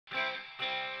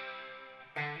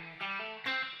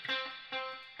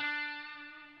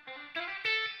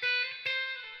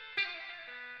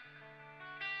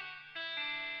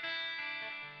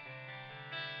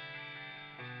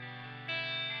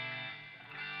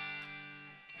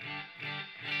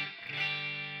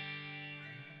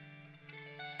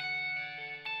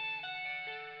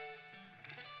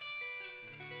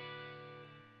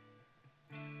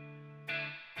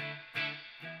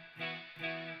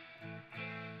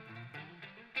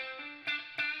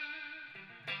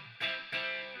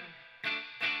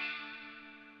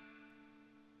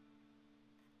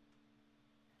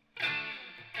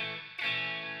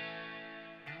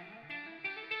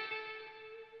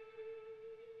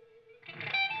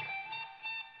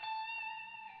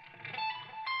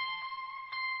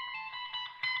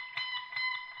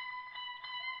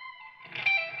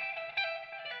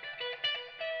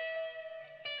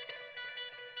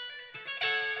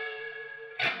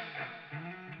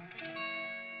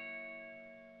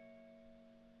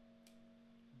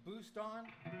boost on.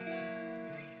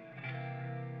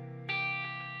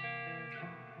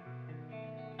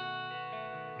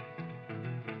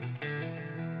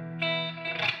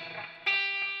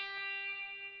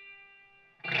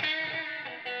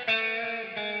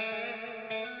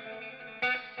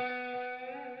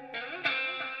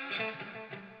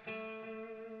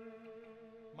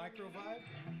 Micro vibe.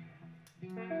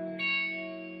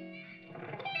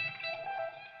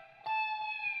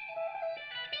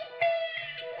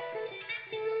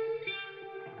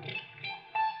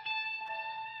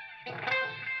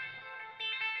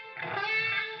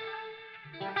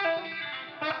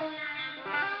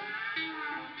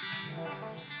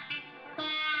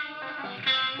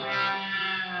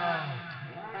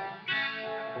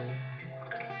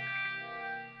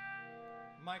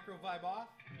 Micro vibe off.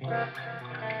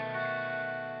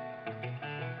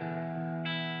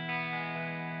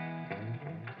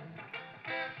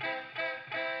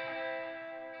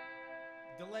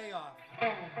 Delay off.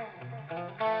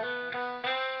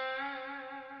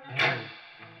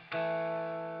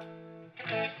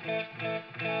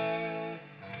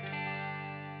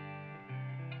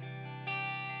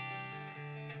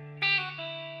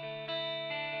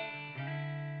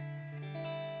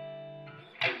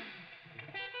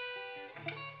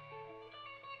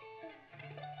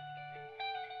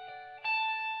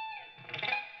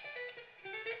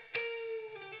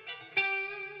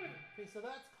 Okay, so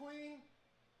that's clean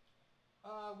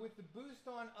with the boost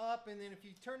on up, and then if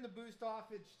you turn the boost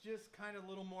off, it's just kind of a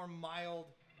little more mild.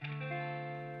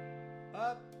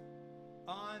 Up,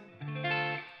 on,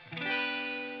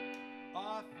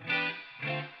 off. I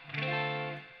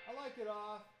like it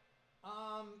off.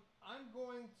 I'm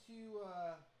going to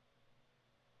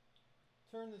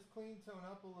turn this clean tone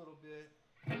up a little bit.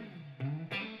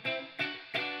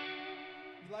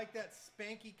 You like that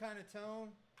spanky kind of tone?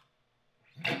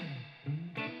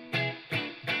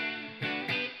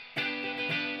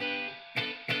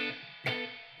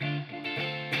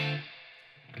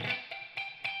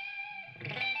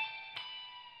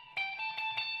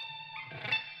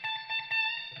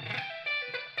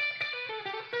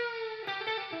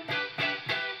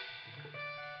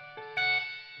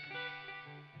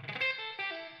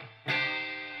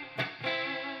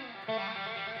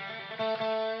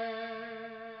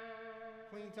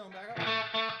 Clean tone back up.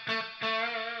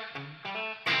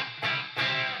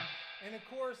 And of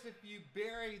course, if you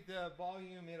bury the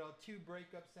volume, it'll two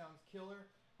breakup sounds killer.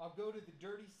 I'll go to the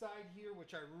dirty side here,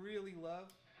 which I really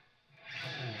love.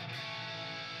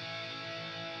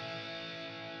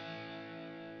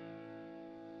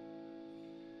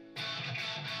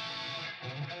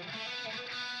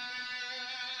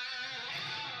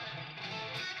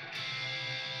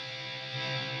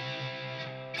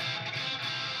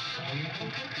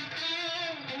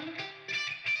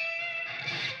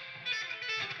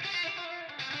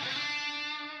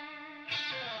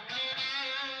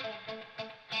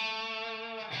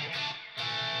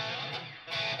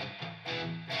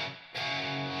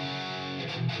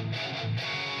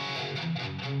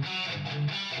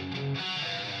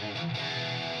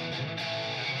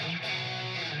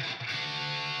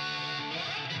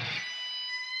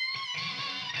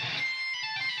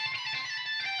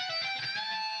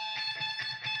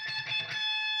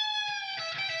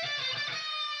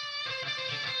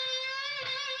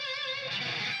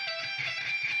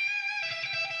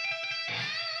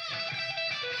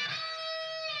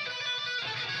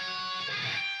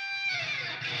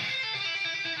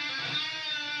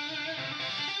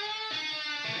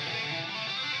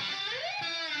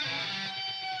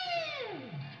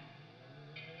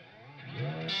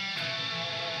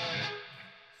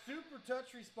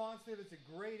 Touch responsive. It's a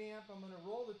great amp. I'm going to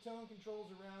roll the tone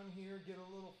controls around here, get a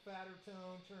little fatter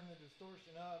tone, turn the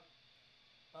distortion up.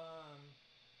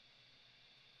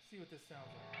 See what this sounds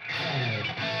like.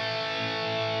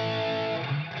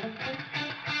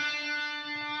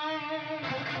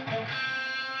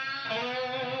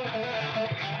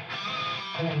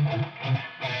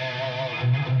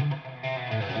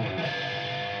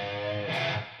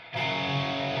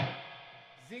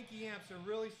 Zinky amps are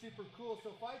really super cool. So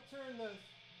if I turn this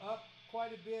up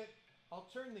quite a bit, I'll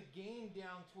turn the gain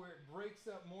down to where it breaks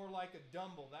up more like a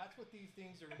dumble. That's what these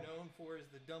things are known for, is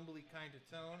the dumbly kind of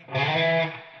tone.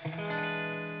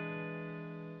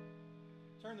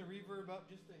 Turn the reverb up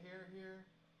just a hair here,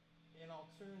 and I'll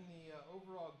turn the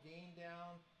overall gain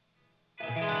down.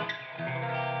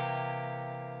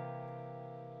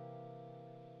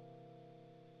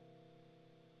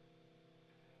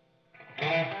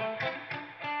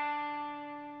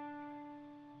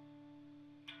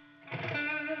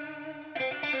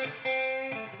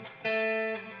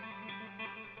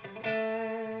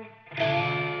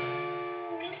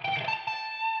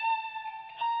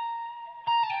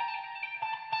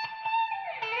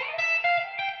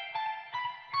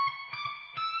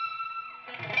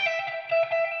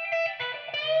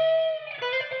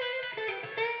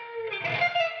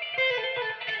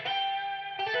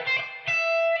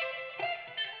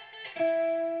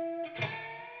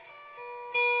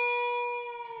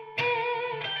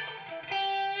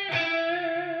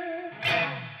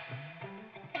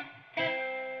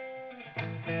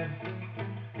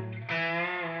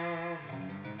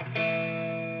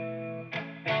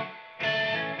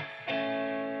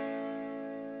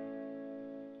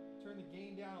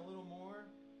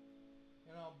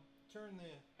 turn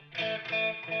the...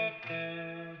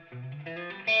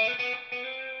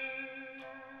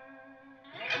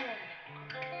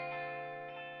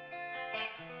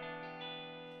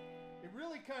 It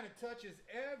really kind of touches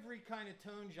every kind of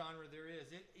tone genre there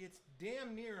is. It's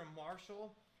damn near a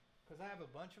Marshall, because I have a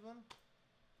bunch of them,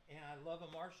 and I love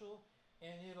a Marshall,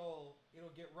 and it'll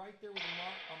get right there with a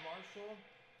Marshall,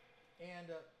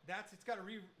 and it's got a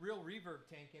real reverb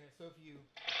tank in it. So if you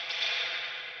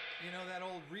know that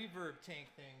old reverb tank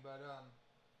thing, but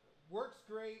works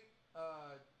great.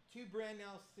 Two brand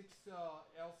L6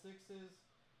 L6s,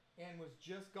 and was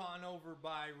just gone over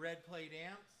by Red Plate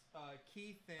Amps.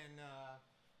 Keith and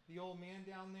the old man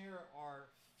down there are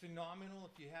phenomenal.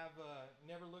 If you have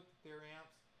never looked at their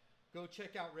amps, go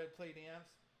check out Red Plate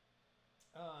Amps.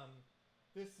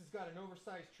 This has got an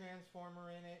oversized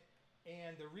transformer in it,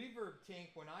 and the reverb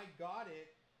tank, when I got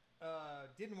it,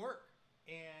 didn't work.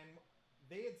 And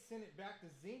they had sent it back to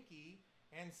Zinky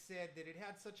and said that it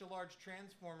had such a large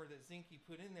transformer that Zinky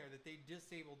put in there that they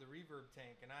disabled the reverb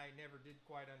tank. And I never did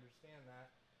quite understand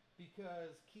that,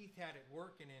 because Keith had it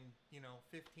working in 15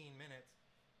 minutes,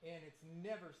 and it's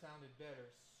never sounded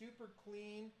better. Super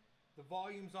clean. The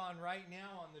volume's on right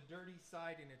now on the dirty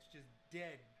side, and it's just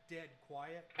dead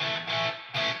quiet.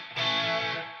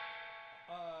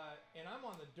 And I'm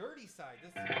on the dirty side.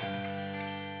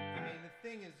 The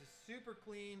thing is just super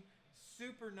clean,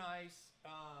 super nice,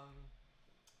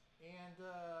 and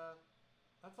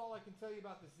that's all I can tell you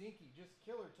about the Zinky. Just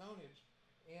killer tonage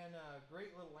and a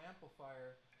great little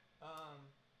amplifier.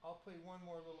 I'll play one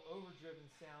more little overdriven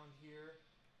sound here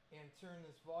and turn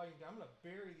this volume down. I'm going to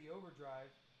bury the overdrive.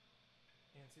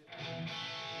 And see,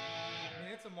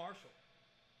 it's a Marshall.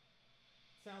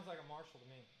 Sounds like a Marshall to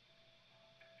me.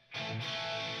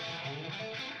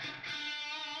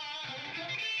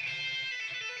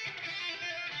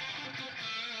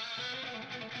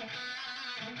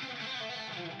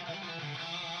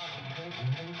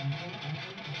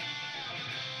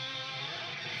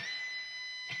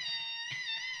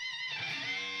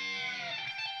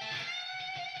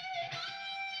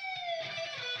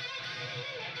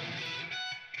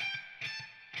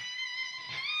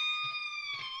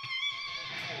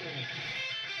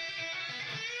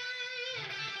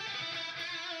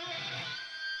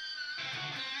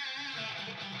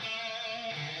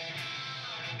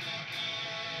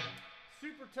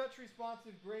 Super touch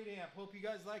responsive, great amp. Hope you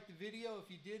guys liked the video. If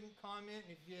you didn't, comment.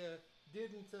 If you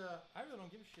didn't, I really don't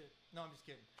give a shit. No, I'm just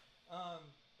kidding.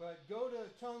 But go to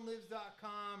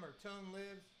tonelives.com or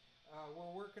Tonelives.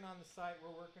 We're working on the site.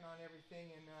 We're working on everything.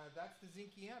 And that's the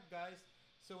Zinky amp, guys.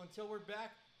 So until we're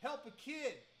back, help a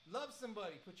kid. Love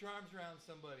somebody. Put your arms around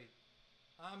somebody.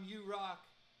 I'm You Rock.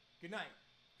 Good night.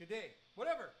 Good day.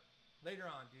 Whatever. Later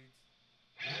on, dudes.